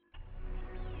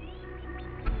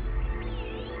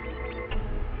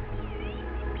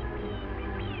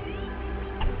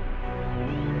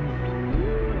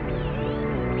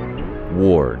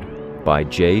Ward by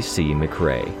J.C.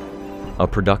 McRae. A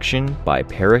production by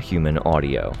Parahuman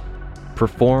Audio.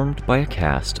 Performed by a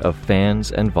cast of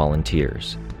fans and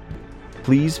volunteers.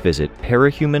 Please visit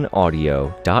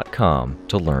parahumanaudio.com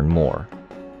to learn more.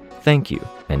 Thank you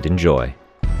and enjoy.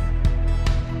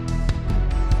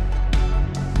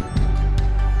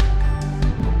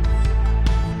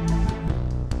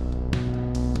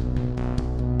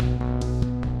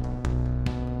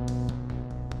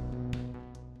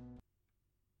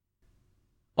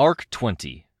 Arc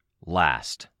 20,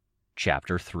 Last,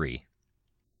 Chapter 3.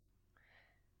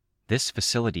 This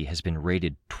facility has been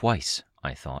raided twice,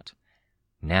 I thought.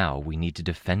 Now we need to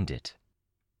defend it.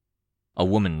 A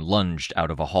woman lunged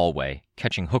out of a hallway,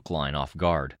 catching Hookline off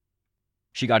guard.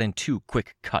 She got in 2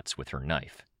 quick cuts with her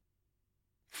knife.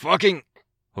 Fucking...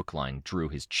 Hookline drew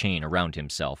his chain around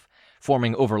himself,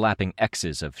 forming overlapping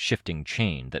X's of shifting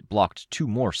chain that blocked 2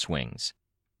 more swings.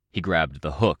 He grabbed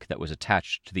the hook that was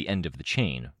attached to the end of the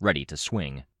chain, ready to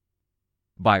swing.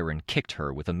 Byron kicked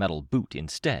her with a metal boot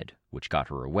instead, which got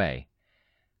her away.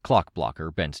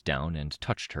 Clockblocker bent down and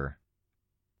touched her.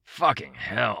 Fucking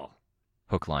hell,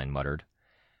 Hookline muttered.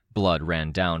 Blood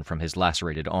ran down from his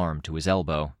lacerated arm to his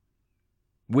elbow.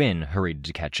 Wynn hurried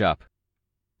to catch up.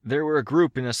 There were a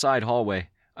group in a side hallway.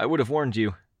 I would have warned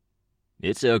you.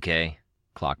 It's okay,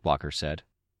 Clockblocker said.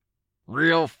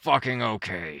 Real fucking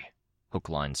okay,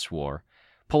 Hookline swore,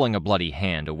 pulling a bloody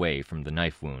hand away from the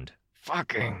knife wound.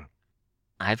 Fucking...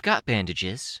 I've got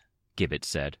bandages, Gibbet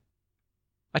said.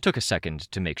 I took a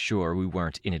second to make sure we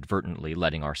weren't inadvertently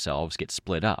letting ourselves get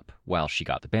split up while she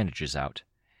got the bandages out.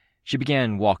 She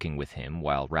began walking with him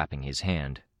while wrapping his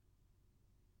hand.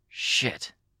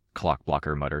 Shit,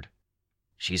 Clockblocker muttered.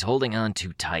 She's holding on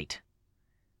too tight.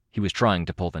 He was trying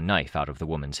to pull the knife out of the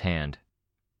woman's hand.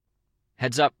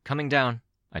 Heads up, coming down,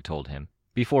 I told him,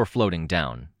 before floating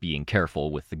down, being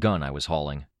careful with the gun I was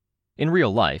hauling. In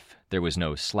real life, there was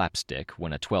no slapstick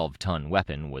when a 12-ton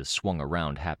weapon was swung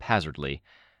around haphazardly,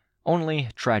 only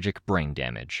tragic brain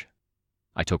damage.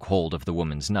 I took hold of the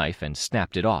woman's knife and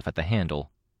snapped it off at the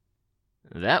handle.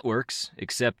 That works,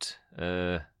 except,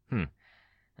 I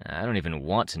don't even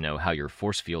want to know how your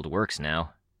force field works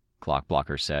now,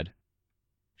 Clockblocker said.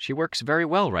 She works very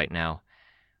well right now.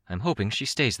 I'm hoping she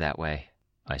stays that way,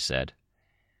 I said.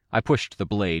 I pushed the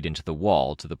blade into the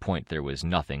wall to the point there was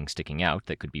nothing sticking out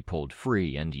that could be pulled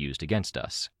free and used against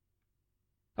us.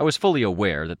 I was fully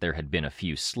aware that there had been a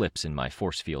few slips in my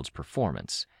force field's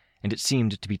performance, and it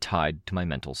seemed to be tied to my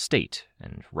mental state,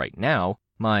 and right now,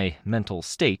 my mental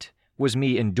state was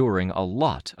me enduring a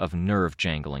lot of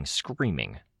nerve-jangling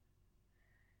screaming.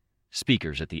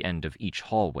 Speakers at the end of each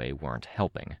hallway weren't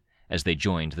helping, as they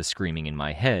joined the screaming in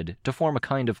my head to form a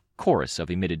kind of chorus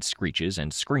of emitted screeches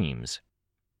and screams.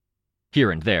 Here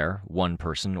and there, one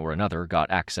person or another got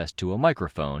access to a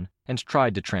microphone and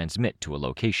tried to transmit to a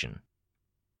location.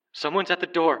 Someone's at the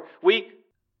door.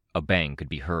 A bang could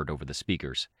be heard over the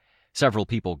speakers, several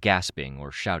people gasping or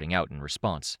shouting out in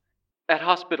response. At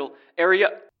hospital, area...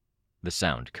 The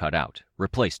sound cut out,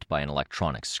 replaced by an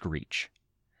electronic screech.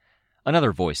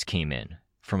 Another voice came in,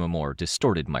 from a more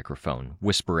distorted microphone,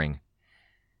 whispering,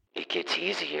 "It gets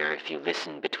easier if you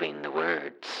listen between the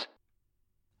words."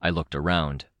 I looked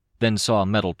around, then saw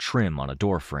metal trim on a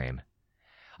doorframe.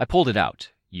 I pulled it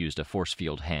out, used a force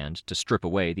field hand to strip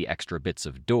away the extra bits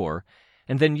of door,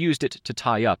 and then used it to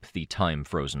tie up the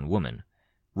time-frozen woman,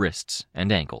 wrists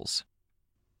and ankles.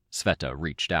 Sveta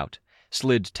reached out,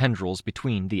 slid tendrils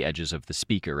between the edges of the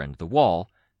speaker and the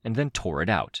wall, and then tore it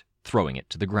out, throwing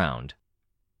it to the ground.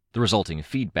 The resulting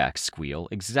feedback squeal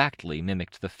exactly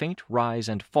mimicked the faint rise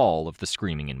and fall of the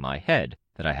screaming in my head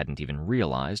that I hadn't even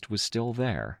realized was still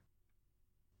there.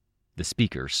 The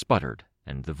speaker sputtered,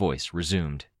 and the voice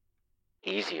resumed.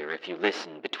 "Easier if you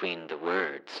listen between the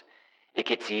words. It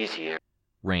gets easier."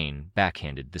 Rain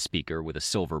backhanded the speaker with a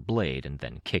silver blade and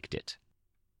then kicked it.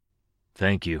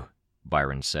 "Thank you,"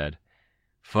 Byron said.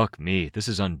 "Fuck me, this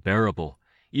is unbearable,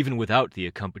 even without the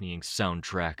accompanying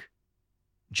soundtrack."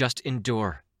 "Just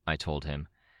endure," I told him.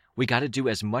 "We gotta do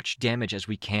as much damage as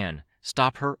we can.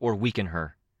 Stop her or weaken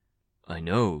her." "I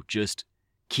know, just..."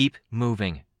 "Keep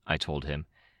moving," I told him.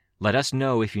 "Let us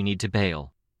know if you need to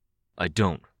bail."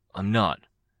 I'm not."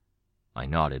 I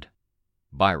nodded.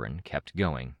 Byron kept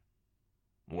going.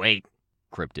 "Wait,"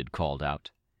 Cryptid called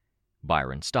out.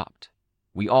 Byron stopped.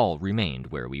 We all remained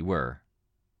where we were.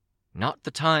 "Not the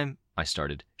time," I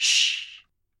started. "Shh."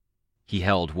 He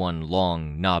held one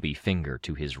long, knobby finger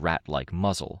to his rat-like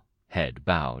muzzle, head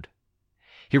bowed.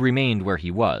 He remained where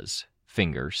he was,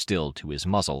 finger still to his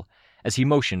muzzle, as he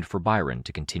motioned for Byron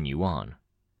to continue on.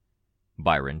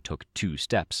 Byron took 2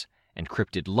 steps, and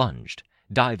Cryptid lunged,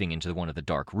 diving into one of the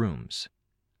dark rooms.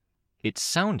 It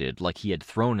sounded like he had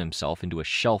thrown himself into a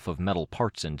shelf of metal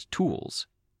parts and tools.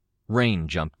 Rain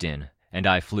jumped in, and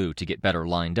I flew to get better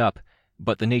lined up,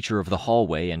 but the nature of the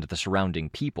hallway and the surrounding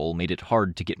people made it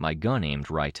hard to get my gun aimed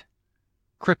right.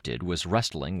 Cryptid was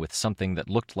wrestling with something that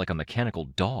looked like a mechanical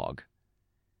dog.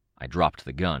 I dropped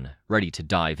the gun, ready to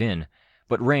dive in,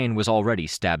 but Rain was already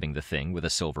stabbing the thing with a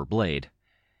silver blade.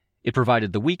 It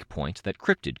provided the weak point that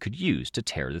Cryptid could use to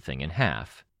tear the thing in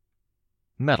half.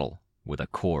 Metal with a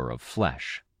core of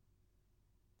flesh.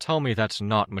 "Tell me that's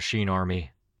not Machine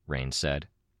Army," Rain said.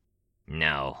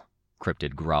 No,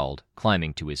 Cryptid growled,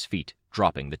 climbing to his feet,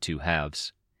 dropping the two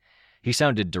halves. He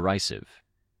sounded derisive.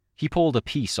 He pulled a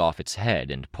piece off its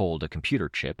head and pulled a computer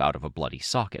chip out of a bloody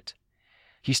socket.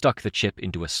 He stuck the chip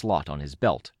into a slot on his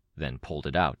belt, then pulled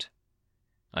it out.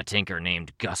 A tinker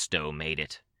named Gusto made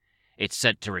it. It's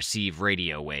set to receive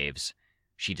radio waves.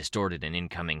 She distorted an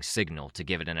incoming signal to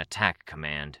give it an attack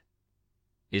command.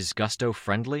 "Is Gusto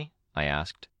friendly?" I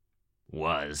asked.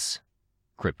 Was.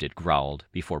 Cryptid growled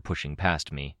before pushing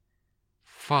past me.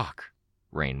 "Fuck,"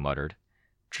 Rain muttered.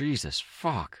 "Jesus,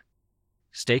 fuck."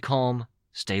 "Stay calm,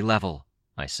 stay level,"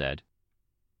 I said.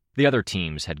 The other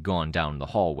teams had gone down the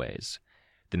hallways.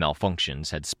 The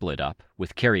malfunctions had split up,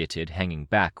 with Caryatid hanging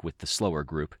back with the slower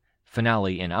group,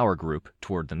 Finale in our group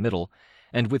toward the middle,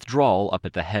 and Withdrawal up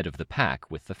at the head of the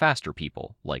pack with the faster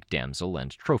people, like Damsel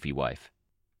and Trophy Wife.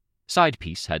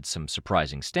 Sidepiece had some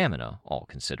surprising stamina, all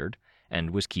considered,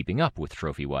 and was keeping up with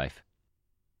Trophy Wife.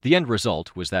 The end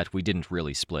result was that we didn't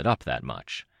really split up that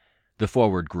much. The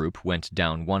forward group went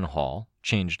down one hall,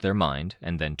 changed their mind,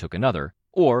 and then took another,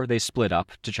 or they split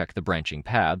up to check the branching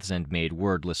paths and made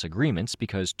wordless agreements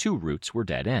because two routes were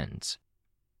dead ends.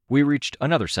 We reached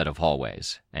another set of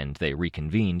hallways, and they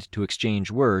reconvened to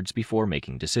exchange words before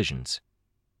making decisions.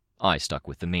 I stuck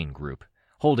with the main group,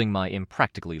 holding my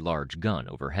impractically large gun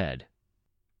overhead.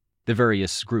 The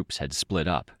various groups had split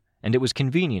up, and it was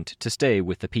convenient to stay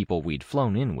with the people we'd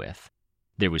flown in with.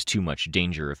 There was too much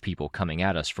danger of people coming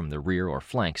at us from the rear or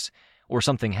flanks, or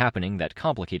something happening that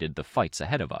complicated the fights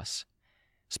ahead of us.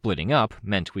 Splitting up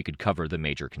meant we could cover the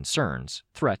major concerns,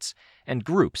 threats, and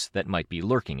groups that might be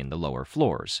lurking in the lower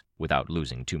floors, without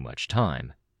losing too much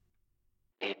time.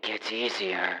 It gets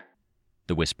easier.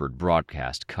 The whispered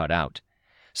broadcast cut out,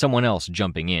 someone else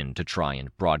jumping in to try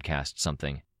and broadcast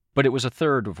something, but it was a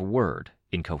third of a word,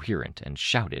 incoherent and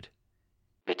shouted.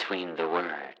 Between the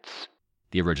words.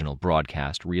 The original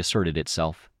broadcast reasserted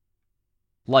itself.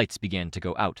 Lights began to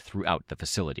go out throughout the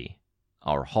facility.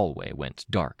 Our hallway went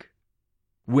dark.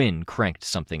 Wynne cranked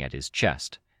something at his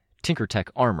chest. Tinkertech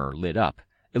armor lit up,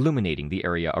 illuminating the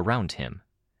area around him.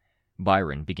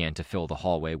 Byron began to fill the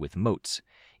hallway with motes,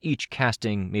 each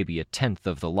casting maybe a tenth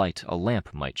of the light a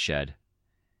lamp might shed.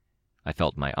 I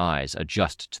felt my eyes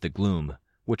adjust to the gloom,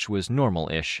 which was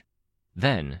normal-ish.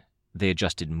 Then they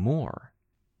adjusted more.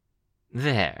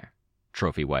 There,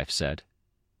 Trophy Wife said.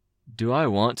 "Do I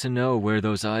want to know where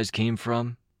those eyes came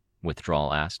from?"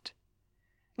 Withdrawal asked.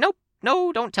 Nope,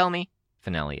 no, don't tell me,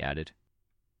 Finale added.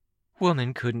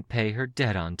 "Woman couldn't pay her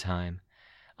debt on time.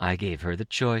 I gave her the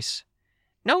choice."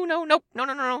 No,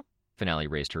 no. Finale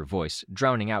raised her voice,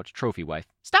 drowning out Trophy Wife.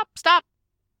 Stop.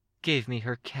 "Gave me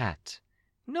her cat."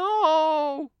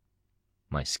 No.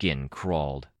 My skin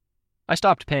crawled. I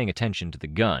stopped paying attention to the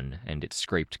gun and it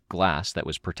scraped glass that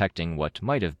was protecting what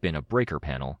might have been a breaker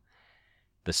panel.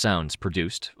 The sounds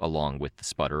produced, along with the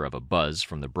sputter of a buzz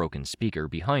from the broken speaker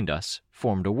behind us,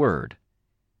 formed a word.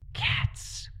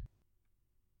 Cats.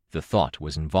 The thought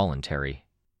was involuntary.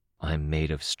 I'm made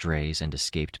of strays and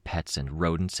escaped pets and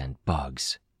rodents and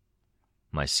bugs.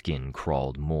 My skin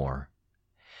crawled more.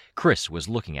 Chris was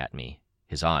looking at me,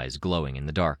 his eyes glowing in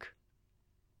the dark.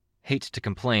 "Hate to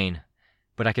complain,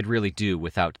 but I could really do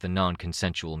without the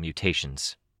non-consensual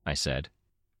mutations," I said.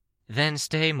 "Then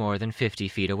stay more than 50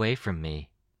 feet away from me,"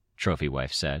 Trophy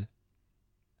Wife said.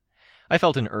 I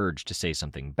felt an urge to say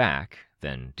something back,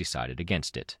 then decided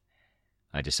against it.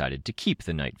 I decided to keep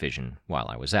the night vision while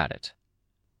I was at it.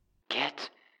 Get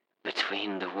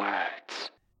between the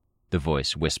words. The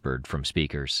voice whispered from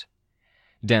speakers.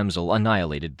 Damsel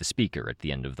annihilated the speaker at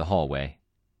the end of the hallway.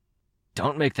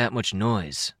 "Don't make that much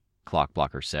noise,"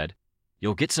 Clockblocker said.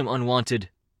 "You'll get some unwanted—"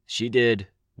 "She did,"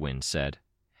 Wynne said.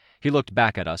 He looked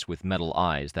back at us with metal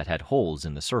eyes that had holes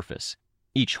in the surface,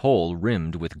 each hole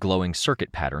rimmed with glowing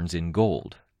circuit patterns in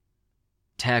gold.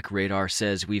 "TAC radar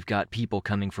says we've got people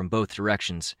coming from both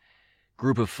directions.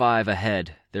 Group of 5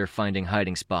 ahead, they're finding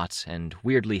hiding spots and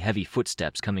weirdly heavy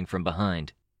footsteps coming from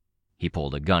behind." He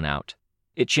pulled a gun out.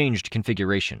 It changed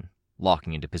configuration,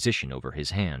 locking into position over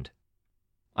his hand.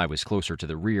 I was closer to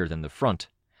the rear than the front.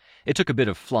 It took a bit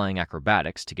of flying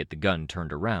acrobatics to get the gun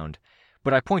turned around,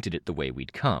 but I pointed it the way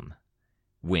we'd come.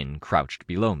 Wynne crouched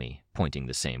below me, pointing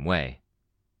the same way.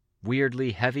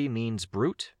 Weirdly heavy means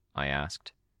brute? I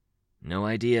asked. No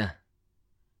idea.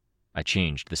 I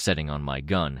changed the setting on my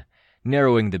gun,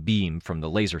 narrowing the beam from the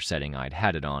laser setting I'd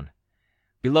had it on.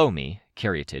 Below me,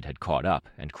 Caryatid had caught up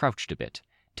and crouched a bit,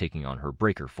 taking on her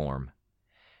breaker form.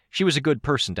 She was a good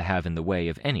person to have in the way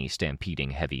of any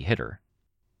stampeding heavy hitter.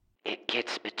 It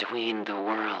gets between the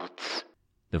worlds,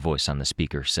 the voice on the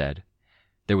speaker said.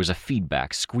 There was a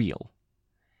feedback squeal.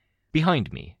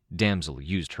 Behind me, Damsel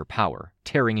used her power,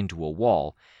 tearing into a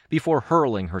wall, before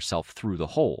hurling herself through the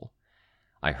hole.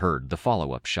 I heard the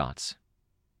follow-up shots.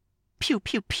 Pew,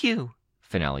 pew, pew,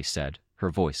 Finale said, her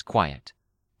voice quiet.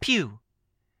 Pew.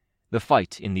 The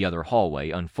fight in the other hallway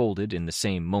unfolded in the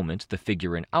same moment the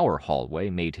figure in our hallway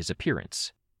made his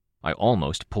appearance. I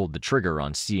almost pulled the trigger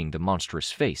on seeing the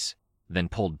monstrous face, then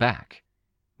pulled back.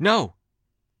 No!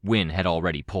 Wynne had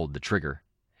already pulled the trigger.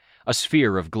 A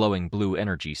sphere of glowing blue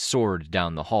energy soared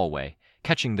down the hallway,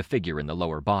 catching the figure in the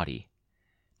lower body.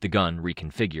 The gun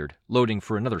reconfigured, loading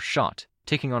for another shot,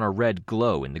 taking on a red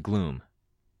glow in the gloom.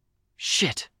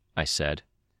 Shit, I said.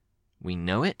 We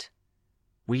know it?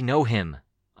 We know him,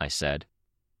 I said.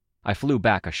 I flew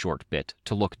back a short bit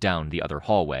to look down the other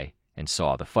hallway and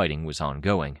saw the fighting was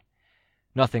ongoing.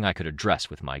 Nothing I could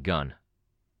address with my gun.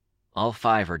 All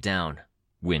 5 are down,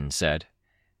 Wynne said.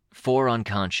 4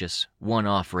 unconscious, 1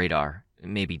 off radar,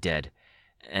 maybe dead,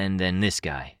 and then this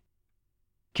guy.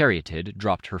 Caryatid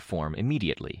dropped her form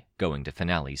immediately, going to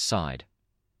Finale's side.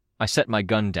 I set my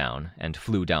gun down and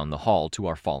flew down the hall to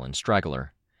our fallen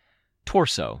straggler.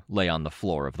 Torso lay on the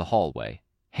floor of the hallway,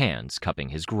 hands cupping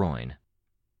his groin.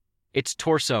 It's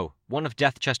Torso, one of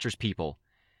Deathchester's people.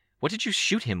 What did you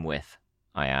shoot him with?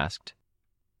 I asked.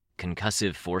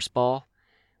 Concussive force ball?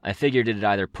 I figured it'd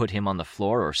either put him on the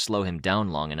floor or slow him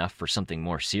down long enough for something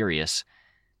more serious.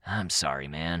 I'm sorry,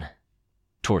 man.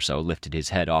 Torso lifted his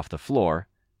head off the floor,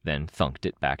 then thunked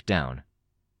it back down.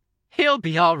 He'll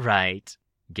be all right,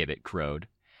 Gibbet crowed,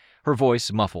 her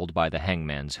voice muffled by the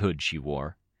hangman's hood she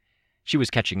wore. She was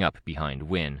catching up behind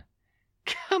Wynne.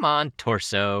 Come on,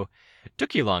 Torso.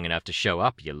 Took you long enough to show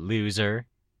up, you loser.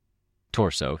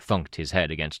 Torso thunked his head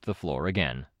against the floor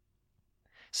again.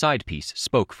 Sidepiece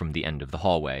spoke from the end of the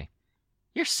hallway.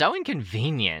 You're so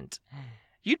inconvenient.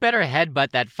 You'd better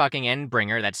headbutt that fucking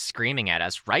Endbringer that's screaming at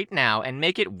us right now and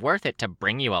make it worth it to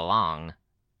bring you along.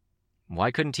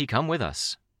 Why couldn't he come with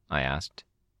us? I asked.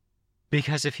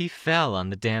 Because if he fell on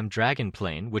the damn dragon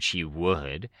plane, which he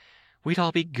would, we'd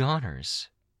all be goners,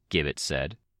 Gibbet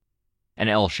said. An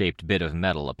L-shaped bit of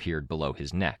metal appeared below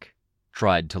his neck,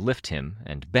 tried to lift him,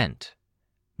 and bent.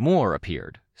 More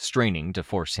appeared, straining to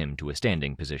force him to a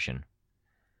standing position.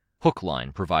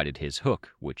 Hookline provided his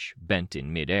hook, which, bent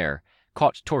in mid-air,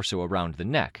 caught Torso around the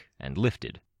neck and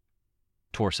lifted.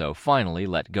 Torso finally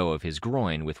let go of his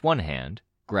groin with one hand,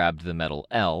 grabbed the metal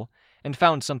L, and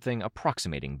found something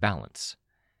approximating balance.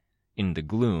 In the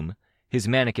gloom, his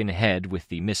mannequin head with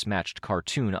the mismatched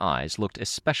cartoon eyes looked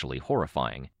especially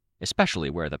horrifying, especially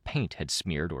where the paint had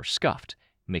smeared or scuffed,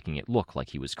 making it look like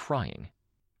he was crying.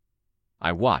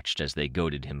 I watched as they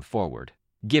goaded him forward,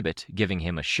 Gibbet giving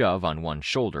him a shove on one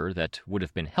shoulder that would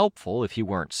have been helpful if he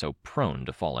weren't so prone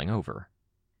to falling over.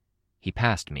 He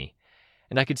passed me,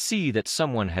 and I could see that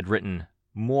someone had written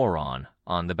 "moron"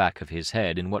 on the back of his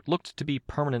head in what looked to be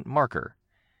permanent marker.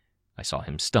 I saw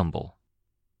him stumble.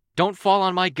 "Don't fall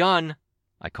on my gun!"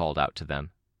 I called out to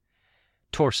them.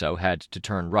 Torso had to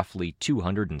turn roughly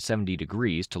 270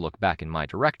 degrees to look back in my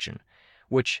direction,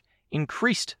 which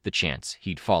increased the chance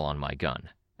he'd fall on my gun,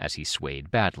 as he swayed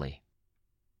badly.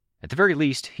 At the very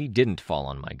least, he didn't fall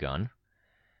on my gun.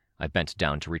 I bent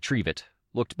down to retrieve it,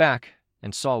 looked back,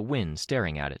 and saw Wynne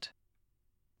staring at it.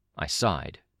 I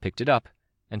sighed, picked it up,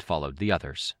 and followed the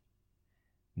others.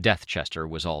 Deathchester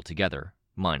was all together,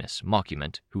 minus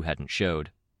Mockument, who hadn't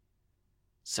showed.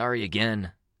 Sorry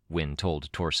again, Wynne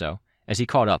told Torso, as he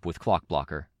caught up with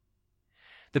Clockblocker.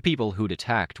 The people who'd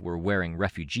attacked were wearing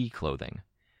refugee clothing.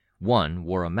 One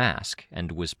wore a mask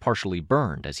and was partially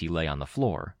burned as he lay on the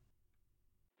floor.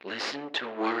 Listen to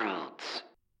worlds,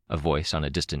 a voice on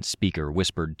a distant speaker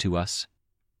whispered to us.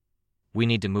 We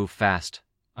need to move fast,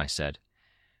 I said.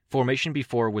 Formation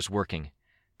before was working.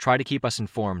 Try to keep us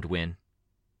informed, Wynne.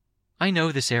 I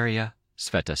know this area,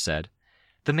 Sveta said.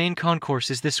 The main concourse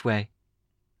is this way.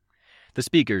 The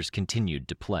speakers continued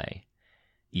to play.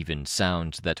 Even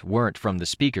sounds that weren't from the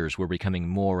speakers were becoming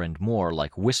more and more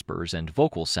like whispers and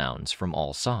vocal sounds from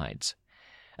all sides,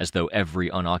 as though every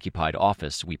unoccupied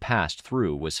office we passed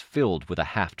through was filled with a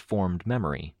half-formed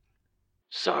memory.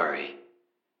 Sorry.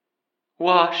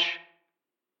 Wash.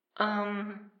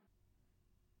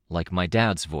 Like my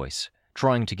dad's voice,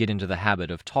 trying to get into the habit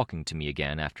of talking to me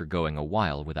again after going a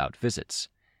while without visits.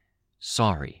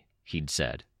 Sorry, he'd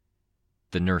said.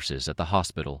 The nurses at the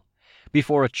hospital,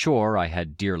 before a chore I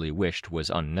had dearly wished was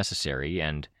unnecessary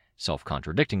and,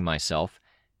 self-contradicting myself,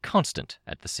 constant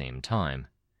at the same time.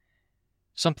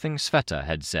 Something Sveta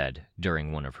had said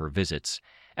during one of her visits,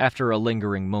 after a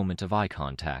lingering moment of eye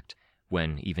contact,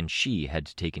 when even she had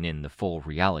taken in the full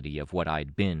reality of what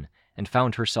I'd been and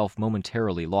found herself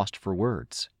momentarily lost for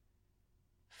words.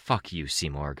 Fuck you,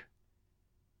 Simorg.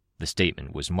 The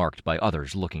statement was marked by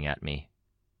others looking at me.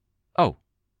 Oh,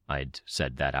 I'd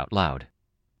said that out loud.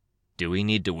 Do we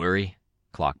need to worry?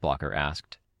 Clockblocker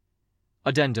asked.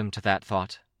 Addendum to that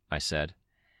thought, I said.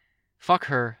 Fuck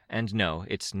her, and no,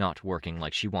 it's not working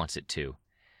like she wants it to.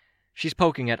 She's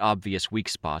poking at obvious weak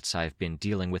spots I've been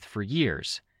dealing with for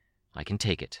years. I can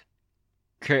take it.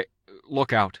 "'Kay,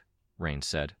 look out," Rain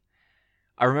said.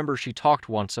 "I remember she talked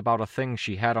once about a thing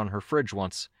she had on her fridge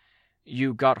once.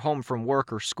 You got home from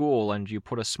work or school and you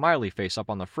put a smiley face up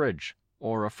on the fridge,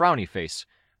 or a frowny face,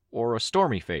 or a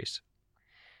stormy face."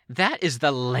 "That is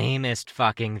the lamest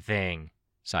fucking thing,"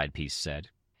 Sidepiece said.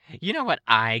 "You know what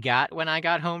I got when I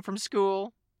got home from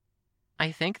school?"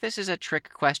 "I think this is a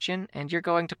trick question, and you're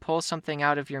going to pull something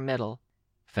out of your middle,"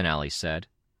 Finale said.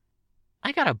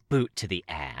 "I got a boot to the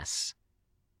ass."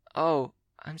 "Oh,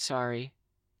 I'm sorry."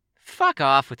 "Fuck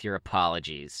off with your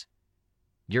apologies."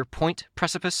 "Your point,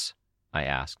 Precipice?" I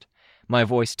asked, my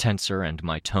voice tenser and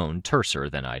my tone terser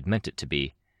than I'd meant it to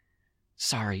be.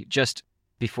 "Sorry, just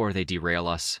before they derail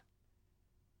us."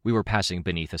 We were passing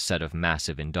beneath a set of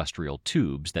massive industrial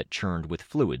tubes that churned with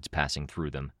fluids passing through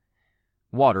them.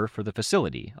 Water for the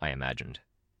facility, I imagined.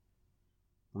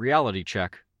 "Reality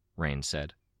check," Rain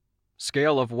said.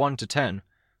 "Scale of 1 to 10.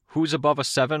 Who's above a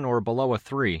 7 or below a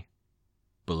 3?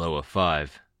 "Below a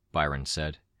 5, Byron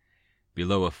said.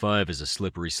 "Below a 5 is a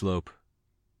slippery slope."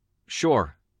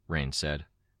 "Sure," Rain said.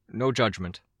 "No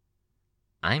judgment."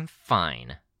 "I'm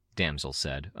fine," Damsel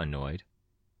said, annoyed.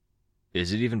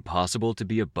 "Is it even possible to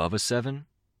be above a 7?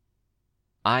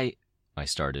 I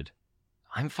started.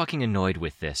 "I'm fucking annoyed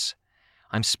with this.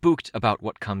 I'm spooked about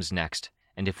what comes next,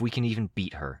 and if we can even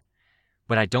beat her.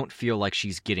 But I don't feel like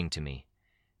she's getting to me.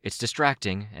 It's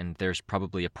distracting, and there's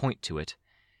probably a point to it.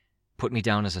 Put me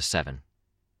down as a 7.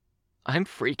 "I'm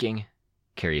freaking,"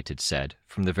 Caryatid said,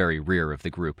 from the very rear of the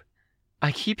group.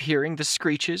 "I keep hearing the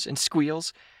screeches and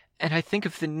squeals, and I think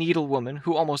of the needle woman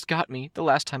who almost got me the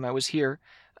last time I was here.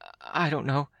 I don't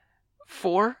know.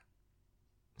 4?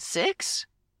 6?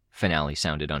 Finale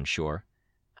sounded unsure.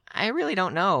 I really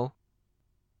don't know."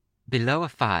 "Below a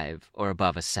 5 or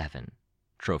above a 7,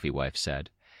 Trophy Wife said,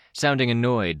 sounding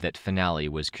annoyed that Finale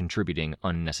was contributing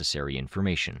unnecessary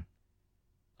information.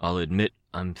 "I'll admit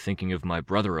I'm thinking of my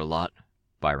brother a lot,"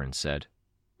 Byron said.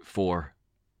 4.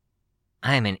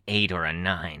 "I'm an 8 or a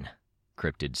 9,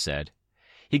 Cryptid said.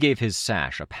 He gave his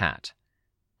sash a pat.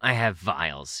 "I have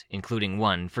vials, including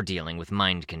one for dealing with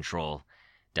mind control.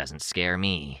 Doesn't scare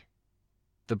me."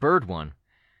 "The bird one.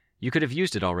 You could have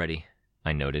used it already,"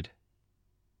 I noted.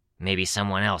 "Maybe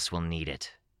someone else will need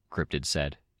it," Cryptid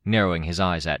said, narrowing his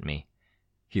eyes at me.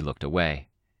 He looked away.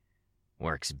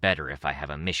 "Works better if I have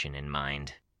a mission in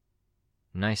mind."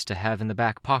 "Nice to have in the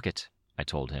back pocket," I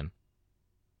told him.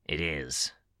 "It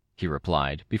is," he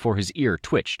replied, before his ear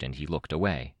twitched and he looked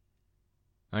away.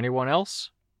 "Anyone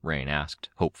else?" Rain asked,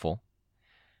 hopeful.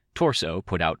 Torso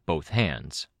put out both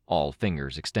hands, all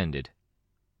fingers extended.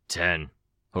 10,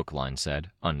 Hookline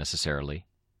said, unnecessarily.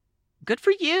 "Good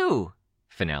for you,"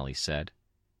 Finale said.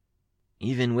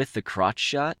 "Even with the crotch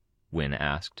shot?" Wynn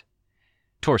asked.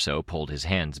 Torso pulled his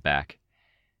hands back.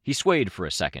 He swayed for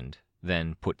a second,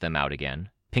 then put them out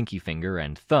again, pinky finger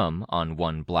and thumb on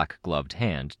one black-gloved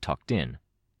hand tucked in.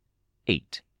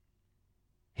 8.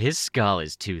 "His skull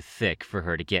is too thick for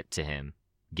her to get to him,"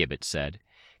 Gibbet said,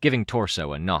 giving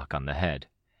Torso a knock on the head.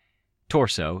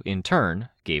 Torso, in turn,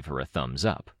 gave her a thumbs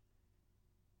up.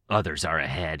 "Others are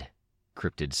ahead,"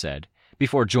 Cryptid said,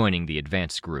 before joining the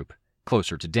advance group,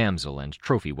 closer to Damsel and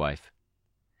Trophy Wife.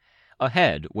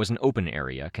 Ahead was an open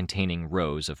area containing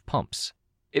rows of pumps.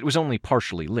 It was only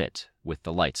partially lit, with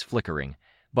the lights flickering,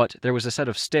 but there was a set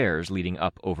of stairs leading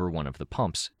up over one of the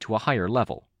pumps to a higher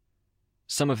level.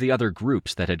 Some of the other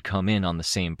groups that had come in on the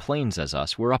same planes as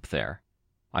us were up there.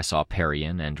 I saw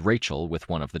Parian and Rachel with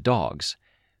one of the dogs,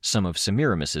 some of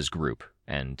Semiramis's group,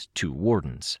 and 2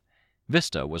 wardens.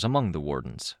 Vista was among the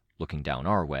wardens, looking down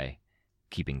our way,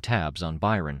 keeping tabs on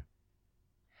Byron.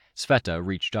 Sveta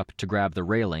reached up to grab the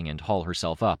railing and haul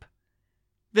herself up.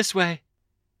 "This way!"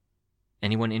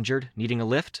 "Anyone injured, needing a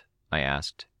lift?" I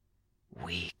asked.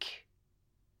 Weak.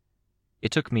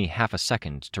 It took me half a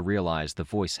second to realize the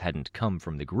voice hadn't come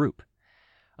from the group.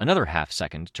 Another half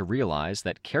second to realize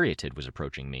that Caryatid was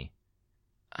approaching me.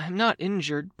 I'm not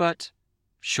injured, but...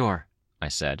 Sure, I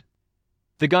said.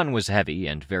 The gun was heavy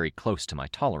and very close to my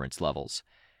tolerance levels,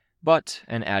 but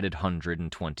an added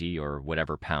 120 or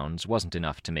whatever pounds wasn't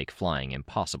enough to make flying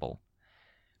impossible.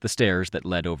 The stairs that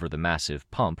led over the massive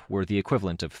pump were the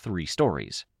equivalent of 3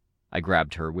 stories. I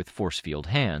grabbed her with force-field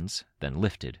hands, then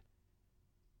lifted.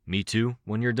 Me too,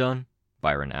 when you're done?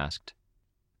 Byron asked.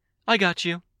 I got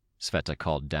you, Sveta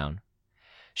called down.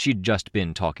 She'd just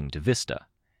been talking to Vista,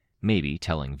 maybe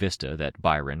telling Vista that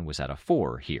Byron was at a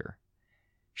 4 here.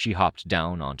 She hopped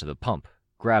down onto the pump,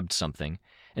 grabbed something,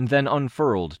 and then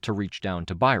unfurled to reach down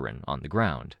to Byron on the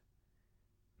ground.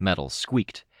 Metal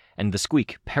squeaked, and the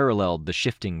squeak paralleled the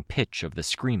shifting pitch of the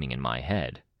screaming in my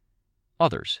head.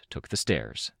 Others took the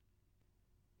stairs.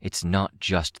 It's not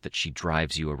just that she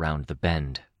drives you around the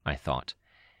bend, I thought.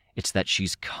 It's that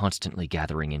she's constantly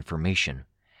gathering information,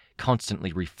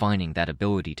 constantly refining that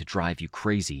ability to drive you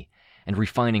crazy, and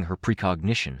refining her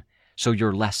precognition, so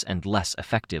you're less and less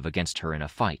effective against her in a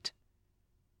fight.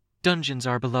 Dungeons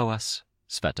are below us,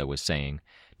 Sveta was saying,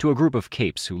 to a group of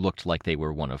capes who looked like they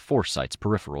were one of Foresight's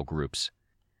peripheral groups.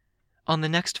 On the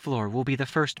next floor will be the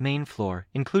first main floor,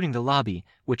 including the lobby,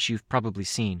 which you've probably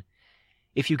seen.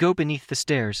 If you go beneath the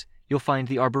stairs, you'll find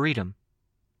the Arboretum.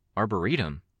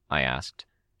 Arboretum? I asked.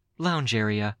 Lounge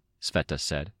area, Sveta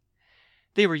said.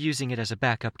 They were using it as a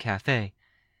backup cafe.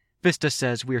 Vista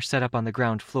says we're set up on the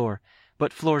ground floor,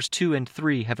 but floors 2 and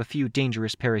 3 have a few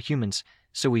dangerous parahumans,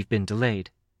 so we've been delayed.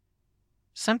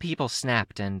 Some people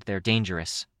snapped and they're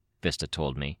dangerous, Vista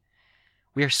told me.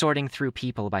 We're sorting through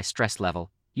people by stress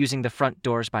level, using the front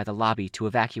doors by the lobby to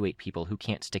evacuate people who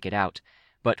can't stick it out,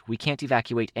 but we can't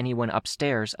evacuate anyone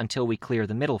upstairs until we clear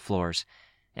the middle floors,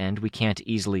 and we can't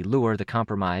easily lure the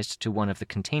compromised to one of the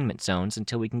containment zones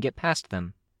until we can get past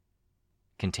them.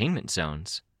 Containment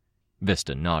zones?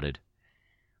 Vista nodded.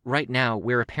 Right now,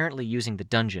 we're apparently using the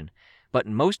dungeon, but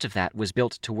most of that was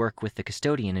built to work with the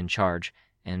custodian in charge,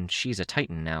 and she's a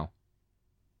Titan now.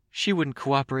 She wouldn't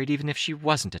cooperate even if she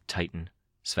wasn't a Titan,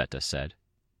 Sveta said.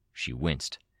 She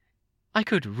winced. I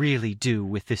could really do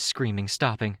with this screaming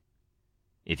stopping.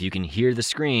 If you can hear the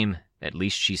scream, at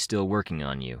least she's still working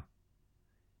on you.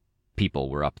 People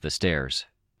were up the stairs,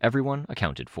 everyone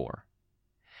accounted for.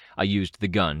 I used the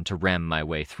gun to ram my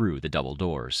way through the double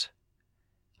doors.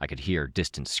 I could hear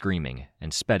distant screaming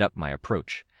and sped up my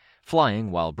approach,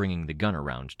 flying while bringing the gun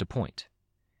around to point.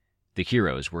 The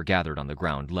heroes were gathered on the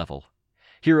ground level.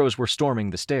 Heroes were storming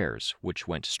the stairs, which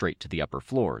went straight to the upper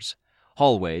floors,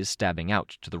 hallways stabbing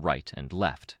out to the right and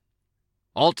left.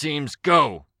 All teams,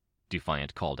 go!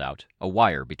 Defiant called out, a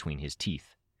wire between his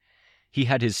teeth. He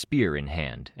had his spear in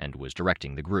hand and was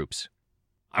directing the groups.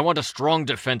 I want a strong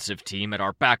defensive team at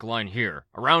our back line here,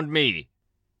 around me.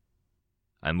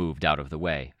 I moved out of the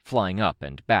way, flying up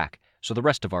and back so the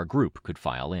rest of our group could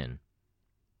file in.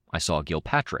 I saw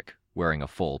Gilpatrick, wearing a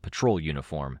full patrol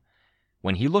uniform.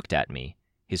 When he looked at me,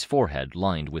 his forehead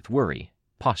lined with worry,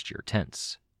 posture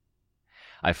tense.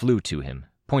 I flew to him,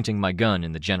 pointing my gun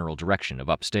in the general direction of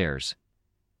upstairs.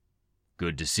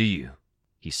 Good to see you,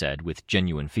 he said with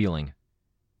genuine feeling.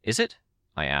 Is it?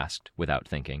 I asked, without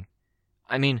thinking.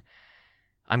 I mean,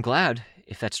 I'm glad,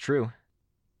 if that's true.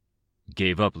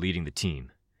 Gave up leading the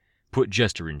team. Put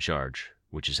Jester in charge,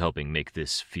 which is helping make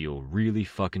this feel really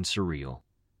fucking surreal,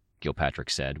 Gilpatrick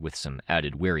said with some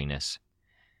added weariness.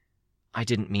 I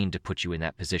didn't mean to put you in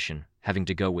that position, having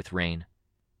to go with Rain.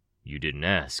 You didn't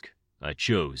ask. I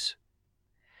chose.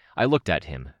 I looked at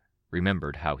him,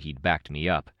 remembered how he'd backed me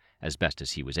up, as best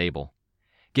as he was able,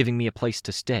 giving me a place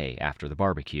to stay after the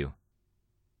barbecue.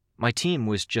 My team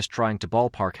was just trying to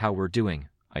ballpark how we're doing,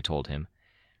 I told him,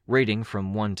 rating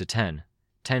from 1 to 10,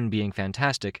 10 being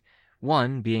fantastic,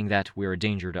 1 being that we're a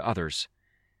danger to others.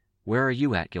 Where are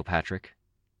you at, Gilpatrick?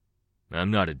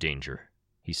 I'm not a danger,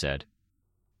 he said.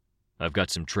 I've got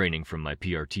some training from my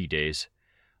PRT days.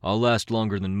 I'll last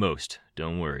longer than most,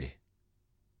 don't worry.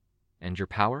 And your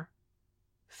power?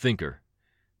 Thinker.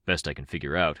 Best I can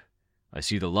figure out. I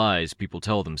see the lies people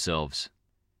tell themselves.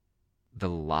 The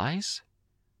lies?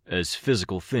 As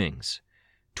physical things.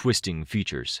 Twisting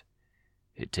features.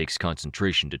 It takes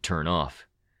concentration to turn off.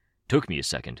 Took me a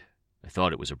second. I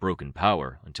thought it was a broken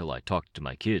power until I talked to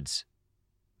my kids.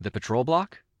 The patrol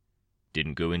block?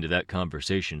 Didn't go into that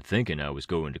conversation thinking I was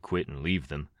going to quit and leave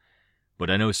them, but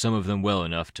I know some of them well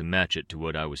enough to match it to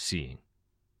what I was seeing.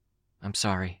 I'm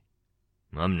sorry.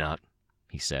 I'm not,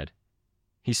 he said.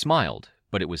 He smiled,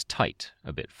 but it was tight,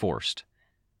 a bit forced.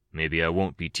 Maybe I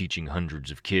won't be teaching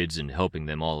hundreds of kids and helping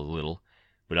them all a little,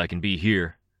 but I can be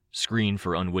here, screen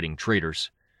for unwitting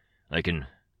traitors.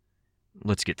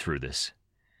 Let's get through this.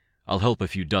 I'll help a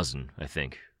few dozen, I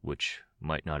think, which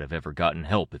might not have ever gotten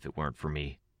help if it weren't for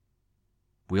me.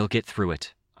 We'll get through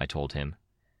it, I told him.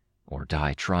 Or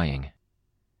die trying.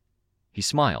 He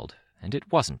smiled, and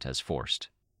it wasn't as forced.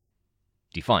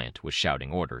 Defiant was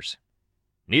shouting orders.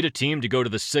 Need a team to go to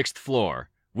the 6th floor.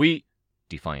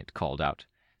 Defiant called out,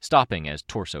 stopping as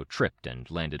Torso tripped and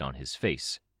landed on his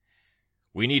face.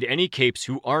 We need any capes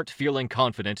who aren't feeling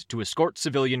confident to escort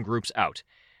civilian groups out.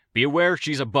 Be aware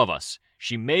she's above us.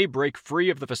 She may break free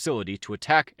of the facility to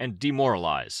attack and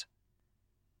demoralize.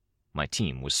 My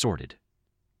team was sorted.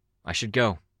 I should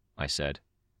go, I said.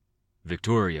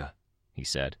 Victoria, he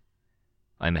said.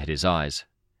 I met his eyes.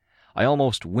 I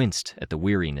almost winced at the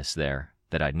weariness there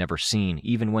that I'd never seen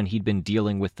even when he'd been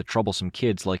dealing with the troublesome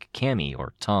kids like Cammy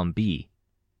or Tom B.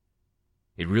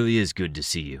 It really is good to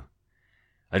see you.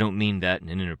 I don't mean that in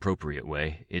an inappropriate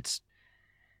way. It's...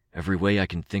 every way I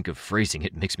can think of phrasing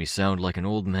it makes me sound like an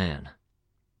old man.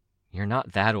 You're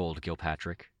not that old,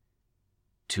 Gilpatrick.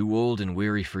 Too old and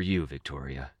weary for you,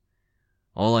 Victoria.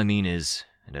 All I mean is,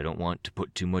 and I don't want to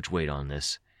put too much weight on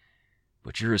this,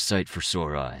 but you're a sight for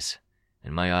sore eyes,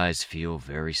 and my eyes feel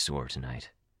very sore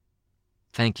tonight.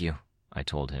 Thank you, I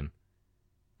told him.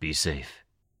 Be safe.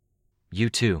 You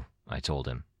too, I told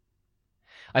him.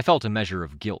 I felt a measure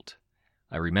of guilt.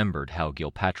 I remembered how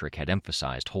Gilpatrick had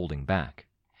emphasized holding back.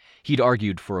 He'd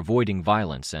argued for avoiding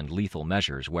violence and lethal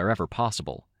measures wherever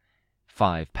possible.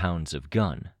 5 pounds of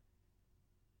gun.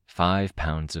 5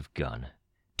 pounds of gun.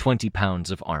 20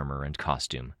 pounds of armor and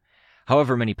costume.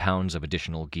 However many pounds of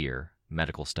additional gear,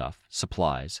 medical stuff,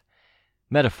 supplies.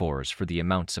 Metaphors for the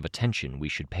amounts of attention we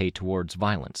should pay towards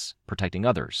violence, protecting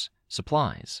others,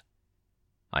 supplies.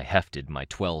 I hefted my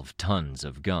 12 tons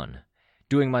of gun,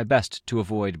 doing my best to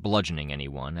avoid bludgeoning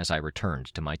anyone as I returned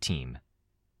to my team.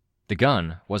 The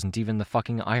gun wasn't even the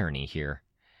fucking irony here.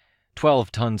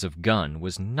 12 tons of gun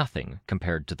was nothing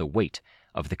compared to the weight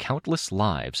of the countless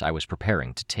lives I was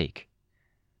preparing to take.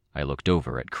 I looked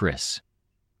over at Chris.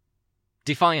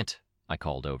 Defiant, I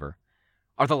called over.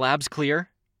 Are the labs clear?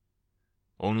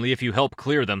 Only if you help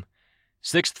clear them.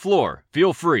 6th floor,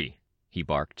 feel free, he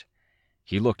barked.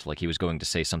 He looked like he was going to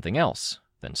say something else,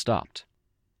 then stopped.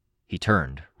 He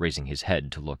turned, raising his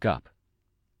head to look up.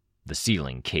 The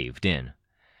ceiling caved in.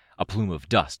 A plume of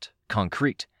dust,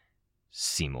 concrete.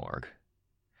 Simorg.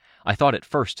 I thought at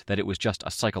first that it was just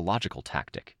a psychological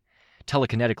tactic.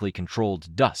 Telekinetically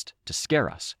controlled dust to scare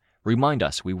us, remind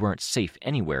us we weren't safe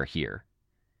anywhere here.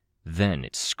 Then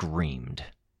it screamed.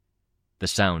 The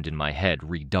sound in my head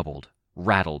redoubled,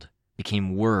 rattled,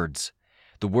 became words.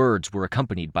 The words were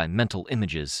accompanied by mental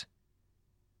images.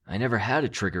 I never had a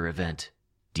trigger event,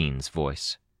 Dean's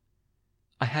voice.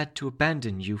 I had to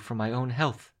abandon you for my own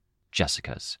health,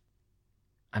 Jessica's.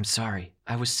 I'm sorry,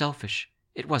 I was selfish.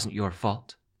 It wasn't your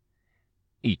fault.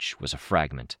 Each was a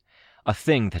fragment, a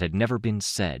thing that had never been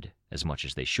said as much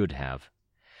as they should have.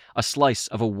 A slice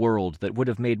of a world that would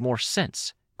have made more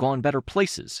sense, gone better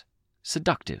places,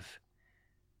 seductive.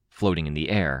 Floating in the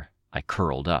air, I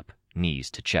curled up, knees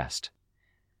to chest.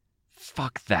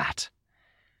 Fuck that.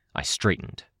 I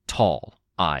straightened, tall,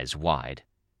 eyes wide.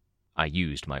 I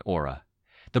used my aura,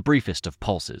 the briefest of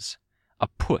pulses, a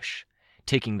push,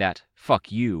 taking that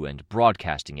fuck you and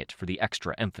broadcasting it for the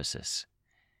extra emphasis.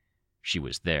 She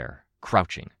was there,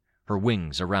 crouching, her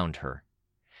wings around her.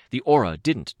 The aura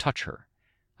didn't touch her.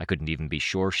 I couldn't even be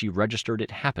sure she registered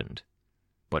it happened.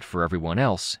 But for everyone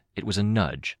else, it was a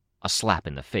nudge, a slap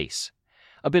in the face.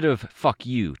 A bit of fuck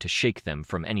you to shake them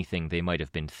from anything they might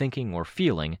have been thinking or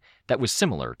feeling that was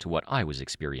similar to what I was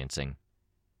experiencing.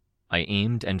 I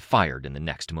aimed and fired in the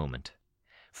next moment.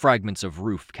 Fragments of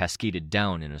roof cascaded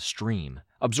down in a stream,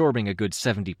 absorbing a good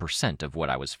 70% of what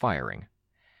I was firing.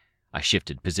 I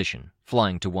shifted position,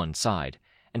 flying to one side,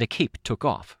 and a cape took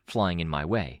off, flying in my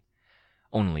way.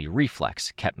 Only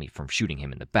reflex kept me from shooting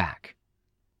him in the back.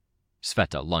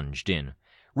 Sveta lunged in,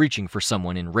 reaching for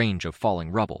someone in range of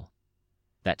falling rubble.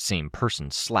 That same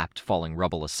person slapped falling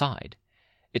rubble aside.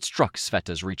 It struck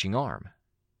Sveta's reaching arm.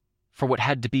 For what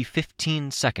had to be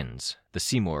 15 seconds, the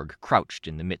Simorg crouched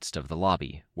in the midst of the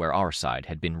lobby, where our side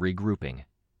had been regrouping.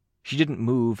 She didn't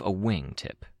move a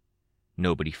wing-tip.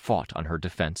 Nobody fought on her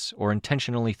defense or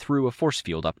intentionally threw a force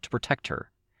field up to protect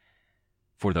her.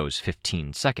 For those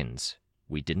 15 seconds,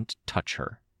 we didn't touch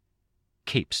her.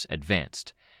 Capes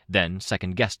advanced, then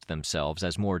second-guessed themselves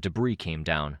as more debris came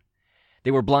down.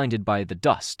 They were blinded by the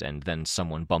dust, and then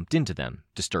someone bumped into them,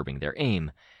 disturbing their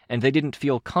aim, and they didn't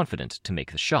feel confident to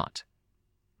make the shot.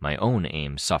 My own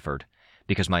aim suffered,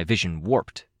 because my vision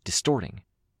warped, distorting.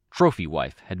 Trophy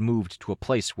Wife had moved to a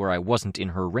place where I wasn't in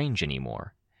her range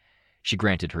anymore. She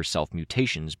granted herself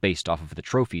mutations based off of the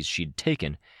trophies she'd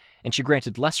taken, and she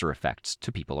granted lesser effects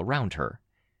to people around her.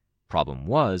 Problem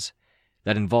was,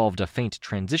 that involved a faint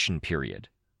transition period,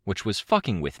 which was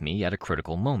fucking with me at a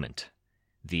critical moment.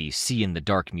 The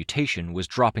see-in-the-dark mutation was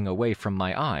dropping away from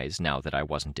my eyes now that I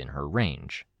wasn't in her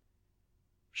range.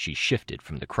 She shifted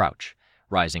from the crouch,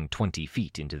 rising 20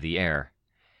 feet into the air.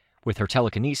 With her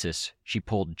telekinesis, she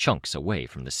pulled chunks away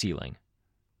from the ceiling.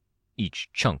 Each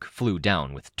chunk flew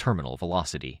down with terminal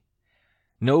velocity.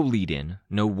 No lead-in,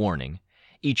 no warning,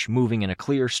 each moving in a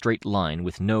clear straight line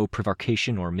with no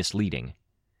prevarication or misleading.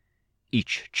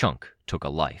 Each chunk took a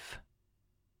life.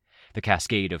 The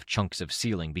cascade of chunks of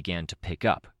ceiling began to pick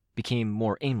up, became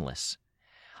more aimless.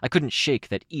 I couldn't shake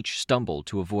that each stumble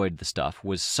to avoid the stuff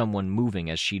was someone moving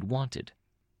as she'd wanted.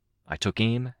 I took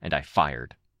aim and I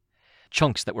fired.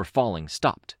 Chunks that were falling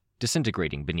stopped,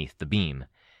 disintegrating beneath the beam,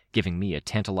 giving me a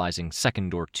tantalizing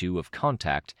second or two of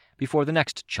contact before the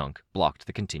next chunk blocked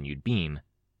the continued beam.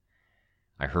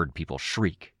 I heard people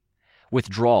shriek.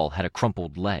 Withdrawal had a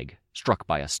crumpled leg, struck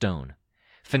by a stone.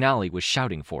 Finale was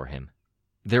shouting for him.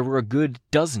 There were a good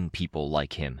dozen people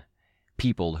like him,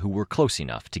 people who were close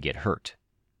enough to get hurt.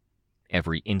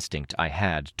 Every instinct I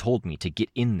had told me to get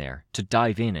in there, to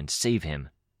dive in and save him.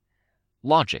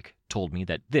 Logic told me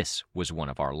that this was one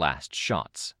of our last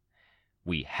shots.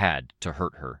 We had to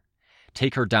hurt her,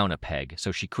 take her down a peg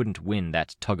so she couldn't win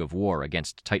that tug of war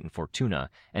against Titan Fortuna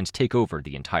and take over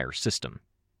the entire system.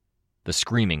 The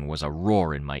screaming was a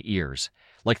roar in my ears,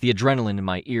 like the adrenaline in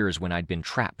my ears when I'd been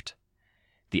trapped.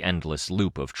 The endless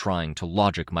loop of trying to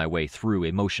logic my way through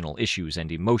emotional issues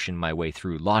and emotion my way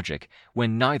through logic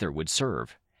when neither would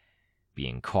serve.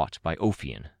 Being caught by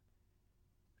Ophion.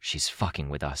 She's fucking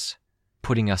with us,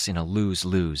 putting us in a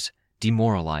lose-lose,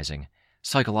 demoralizing,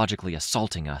 psychologically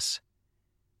assaulting us.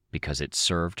 Because it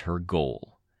served her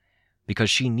goal. Because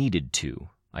she needed to,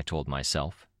 I told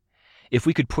myself. If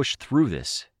we could push through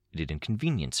this, it'd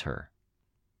inconvenience her.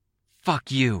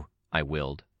 Fuck you, I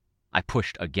willed. I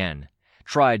pushed again.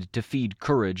 Tried to feed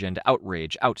courage and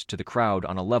outrage out to the crowd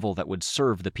on a level that would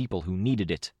serve the people who needed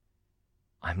it.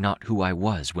 I'm not who I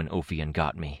was when Ophion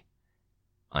got me.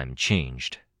 I'm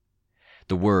changed.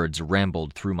 The words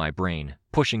rambled through my brain,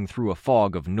 pushing through a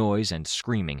fog of noise and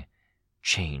screaming.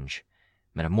 Change.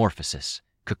 Metamorphosis.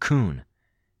 Cocoon.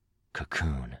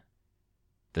 Cocoon.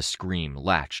 The scream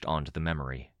latched onto the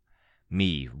memory.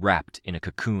 Me wrapped in a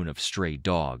cocoon of stray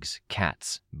dogs,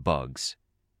 cats, bugs.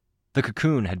 The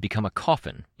cocoon had become a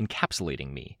coffin,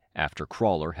 encapsulating me after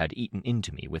Crawler had eaten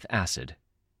into me with acid.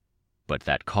 But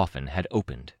that coffin had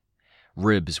opened.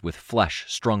 Ribs with flesh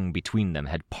strung between them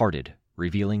had parted,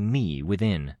 revealing me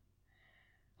within.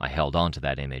 I held on to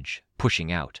that image, pushing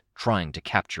out, trying to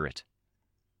capture it.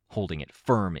 Holding it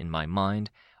firm in my mind,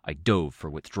 I dove for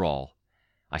withdrawal.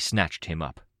 I snatched him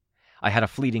up. I had a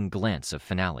fleeting glance of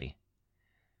Finale.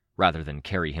 Rather than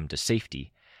carry him to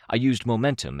safety, I used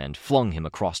momentum and flung him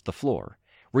across the floor,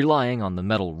 relying on the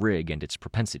metal rig and its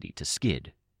propensity to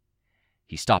skid.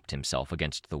 He stopped himself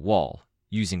against the wall,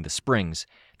 using the springs,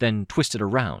 then twisted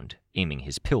around, aiming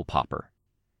his pill popper.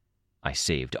 I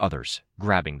saved others,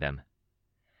 grabbing them.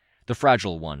 The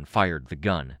fragile one fired the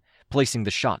gun, placing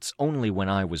the shots only when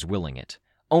I was willing it,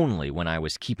 only when I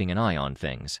was keeping an eye on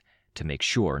things, to make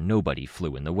sure nobody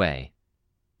flew in the way.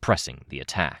 Pressing the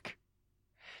attack.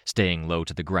 Staying low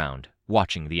to the ground,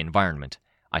 watching the environment,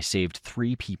 I saved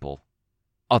 3 people.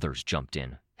 Others jumped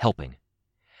in, helping.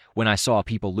 When I saw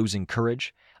people losing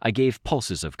courage, I gave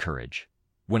pulses of courage.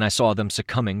 When I saw them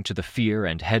succumbing to the fear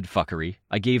and headfuckery,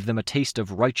 I gave them a taste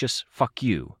of righteous fuck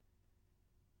you.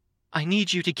 I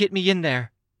need you to get me in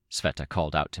there, Sveta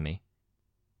called out to me.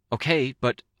 Okay,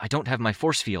 but I don't have my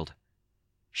force field.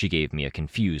 She gave me a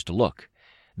confused look.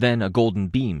 Then a golden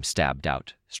beam stabbed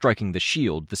out, striking the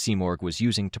shield the Simorgh was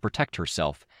using to protect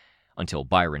herself, until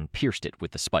Byron pierced it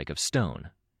with the spike of stone.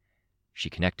 She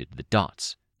connected the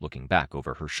dots, looking back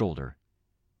over her shoulder.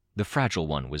 The fragile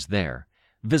one was there,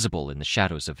 visible in the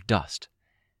shadows of dust.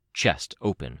 Chest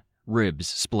open, ribs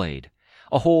splayed,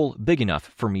 a hole big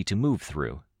enough for me to move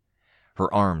through.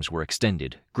 Her arms were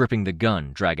extended, gripping the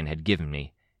gun Dragon had given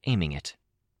me, aiming it.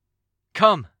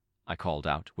 Come, I called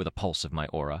out with a pulse of my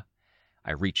aura.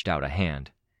 I reached out a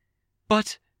hand.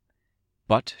 But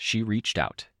she reached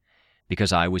out,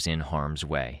 because I was in harm's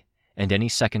way, and any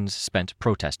seconds spent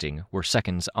protesting were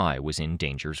seconds I was in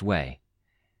danger's way.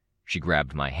 She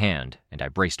grabbed my hand, and I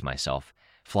braced myself,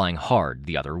 flying hard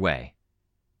the other way.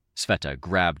 Sveta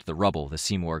grabbed the rubble the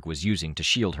Simorgh was using to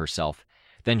shield herself,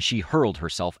 then she hurled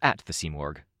herself at the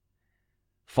Simorgh.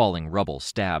 Falling rubble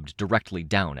stabbed directly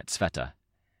down at Sveta.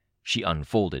 She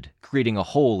unfolded, creating a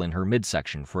hole in her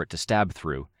midsection for it to stab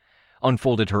through,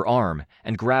 unfolded her arm,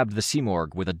 and grabbed the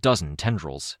Simorgh with a dozen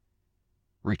tendrils.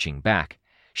 Reaching back,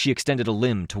 she extended a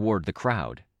limb toward the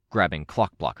crowd, grabbing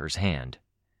Clockblocker's hand.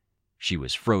 She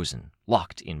was frozen,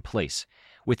 locked in place,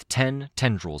 with 10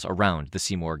 tendrils around the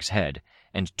Simorgh's head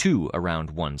and 2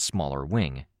 around one smaller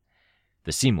wing.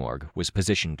 The Simorgh was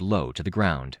positioned low to the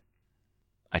ground.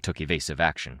 I took evasive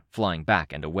action, flying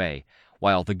back and away,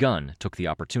 while the gun took the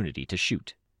opportunity to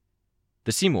shoot.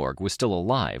 The Simorgh was still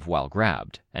alive while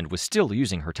grabbed, and was still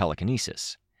using her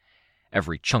telekinesis.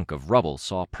 Every chunk of rubble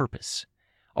saw purpose.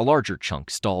 A larger chunk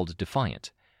stalled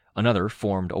defiant. Another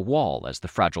formed a wall as the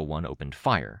fragile one opened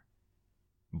fire.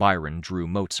 Byron drew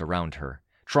moats around her,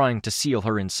 trying to seal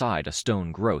her inside a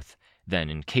stone growth, then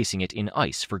encasing it in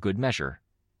ice for good measure.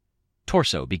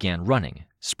 Torso began running,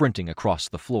 sprinting across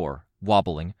the floor,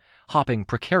 wobbling, hopping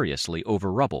precariously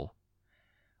over rubble.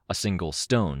 A single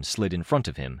stone slid in front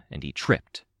of him, and he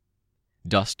tripped.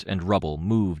 Dust and rubble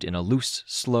moved in a loose,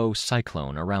 slow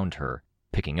cyclone around her,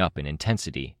 picking up in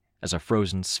intensity as a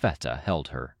frozen Sveta held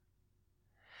her.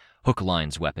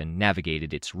 Hookline's weapon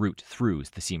navigated its route through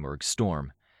the Simorgh's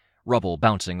storm, rubble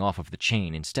bouncing off of the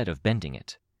chain instead of bending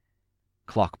it.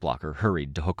 Clockblocker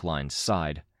hurried to Hookline's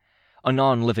side, a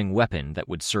non-living weapon that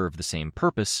would serve the same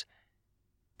purpose.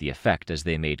 The effect as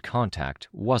they made contact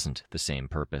wasn't the same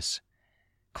purpose.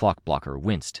 Clockblocker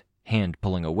winced, hand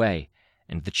pulling away,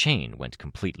 and the chain went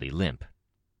completely limp.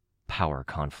 Power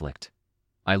conflict.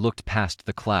 I looked past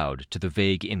the cloud to the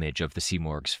vague image of the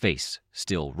Simorgh's face,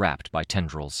 still wrapped by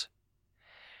tendrils.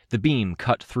 The beam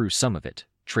cut through some of it,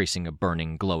 tracing a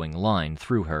burning, glowing line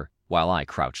through her, while I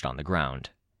crouched on the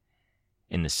ground.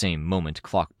 In the same moment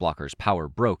Clockblocker's power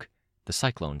broke, the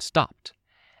cyclone stopped,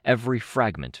 every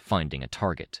fragment finding a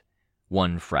target.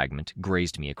 One fragment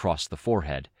grazed me across the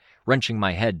forehead, wrenching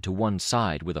my head to one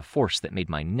side with a force that made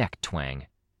my neck twang.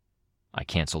 I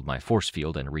canceled my force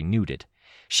field and renewed it,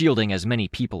 shielding as many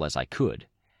people as I could.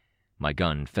 My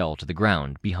gun fell to the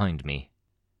ground behind me.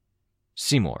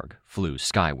 Simorgh flew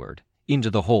skyward, into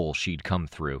the hole she'd come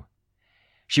through.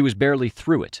 She was barely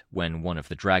through it when one of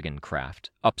the dragon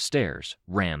craft, upstairs,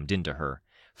 rammed into her,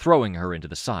 throwing her into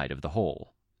the side of the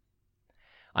hole.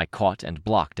 I caught and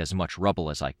blocked as much rubble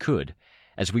as I could,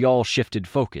 as we all shifted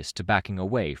focus to backing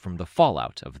away from the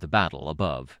fallout of the battle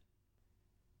above.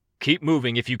 "Keep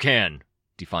moving if you can,"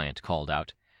 Defiant called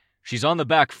out. "She's on the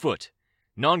back foot.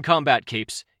 Non-combat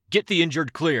capes, get the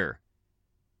injured clear."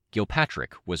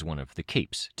 Gilpatrick was one of the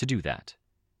capes to do that.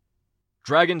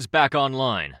 "Dragon's back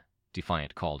online,"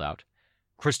 Defiant called out.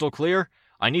 "Crystal clear?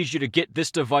 I need you to get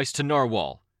this device to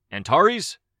Narwhal.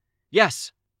 Antares?"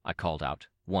 "Yes," I called out,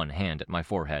 one hand at my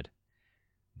forehead.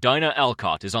 "Dinah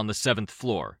Alcott is on the 7th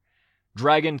floor.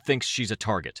 Dragon thinks she's a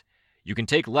target. You can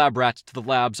take lab rats to the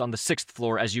labs on the 6th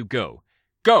floor as you go.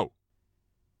 Go!"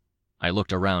 I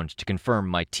looked around to confirm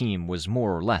my team was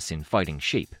more or less in fighting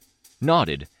shape,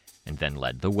 nodded, and then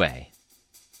led the way.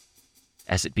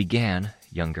 As it began,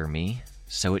 younger me,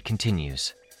 so it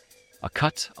continues. A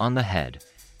cut on the head,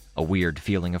 a weird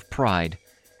feeling of pride,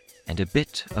 and a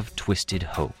bit of twisted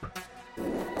hope.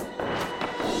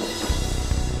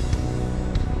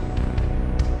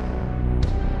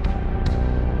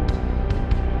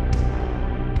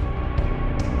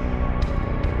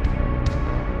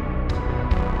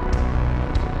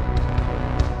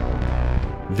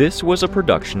 This was a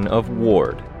production of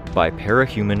Ward by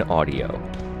Parahuman Audio.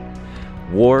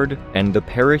 Ward and the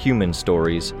Parahuman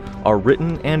stories are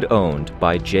written and owned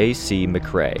by J.C.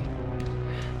 McCrae.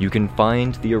 You can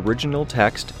find the original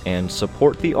text and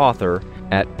support the author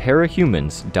at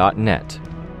parahumans.net.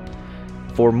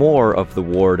 For more of the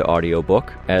Ward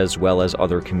audiobook, as well as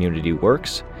other community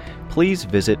works, please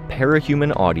visit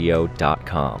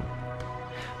parahumanaudio.com.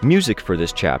 Music for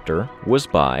this chapter was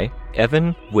by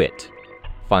Evan Witt.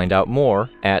 Find out more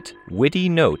at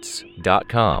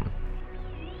wittynotes.com.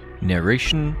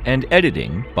 Narration and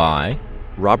editing by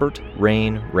Robert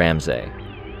Rain Ramsey.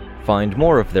 Find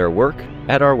more of their work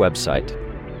at our website.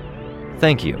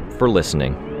 Thank you for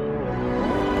listening.